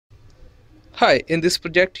Hi, in this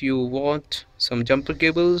project you want some jumper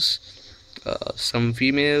cables, some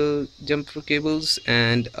female jumper cables,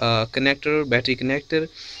 and a connector, battery connector,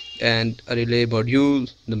 and a relay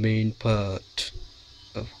module, the main part.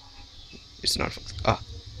 Oh, it's not focused.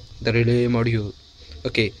 The relay module.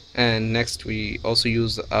 Okay, and next we also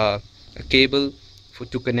use a cable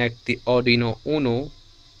to connect the Arduino Uno,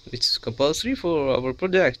 which is compulsory for our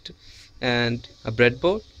project, and a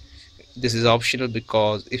breadboard. This is optional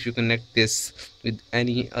because if you connect this with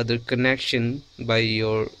any other connection by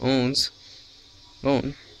your own,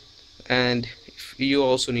 and if you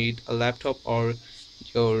also need a laptop or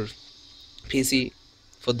your PC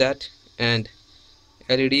for that, and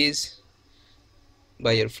LEDs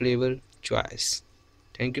by your flavor choice.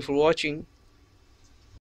 Thank you for watching.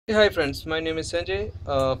 Hey, hi friends, my name is Sanjay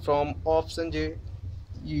from Off Sanjay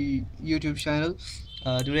YouTube channel.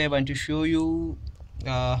 Today I want to show you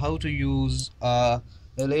how to use a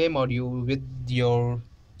relay module with your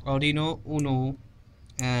Arduino Uno,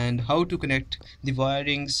 and how to connect the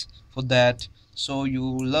wirings for that, so you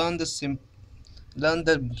learn the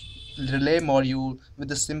relay module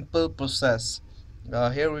with a simple process.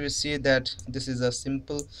 Here we see that this is a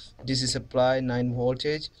simple DC supply 9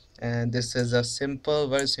 voltage, and this is a simple,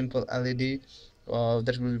 very simple LED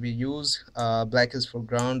that will be used. Black is for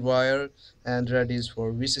ground wire, and red is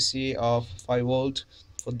for VCC of 5 volt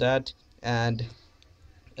for that. And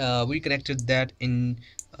we connected that in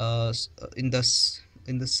the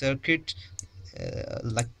circuit,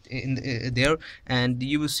 like there, and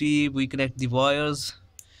you will see we connect the wires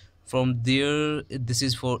from there. This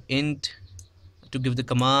is for int to give the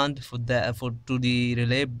command for the for to the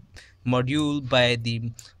relay module by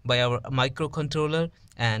our microcontroller.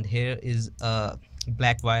 And here is a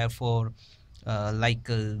black wire for black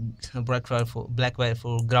wire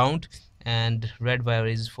for ground, and red wire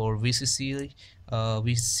is for VCC.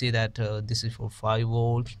 We see that this is for 5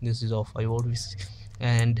 volt, this is of 5 volt,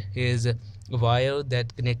 and here's a wire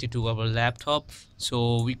that connected to our laptop,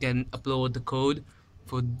 so we can upload the code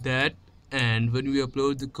for that. And when we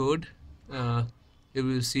upload the code, uh, you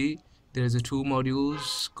will see there's a 2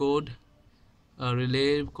 modules code, a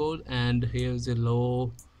relay code, and here's a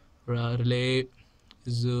low relay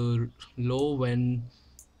is low when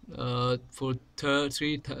for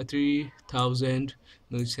 3000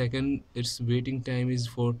 millisecond. Its waiting time is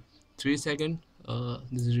for 3 second.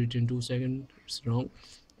 This is written 2 second, it's wrong,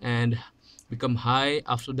 and become high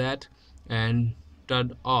after that and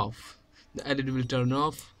turn off. The LED will turn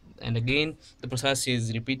off, and again the process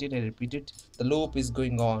is repeated and repeated. The loop is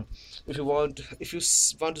going on. Want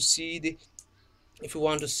to see the if you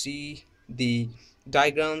want to see the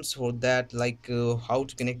diagrams for that, like how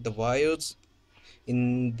to connect the wires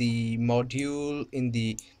in the module in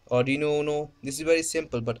the Arduino Uno, this is very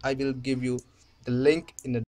simple, but I will give you the link in the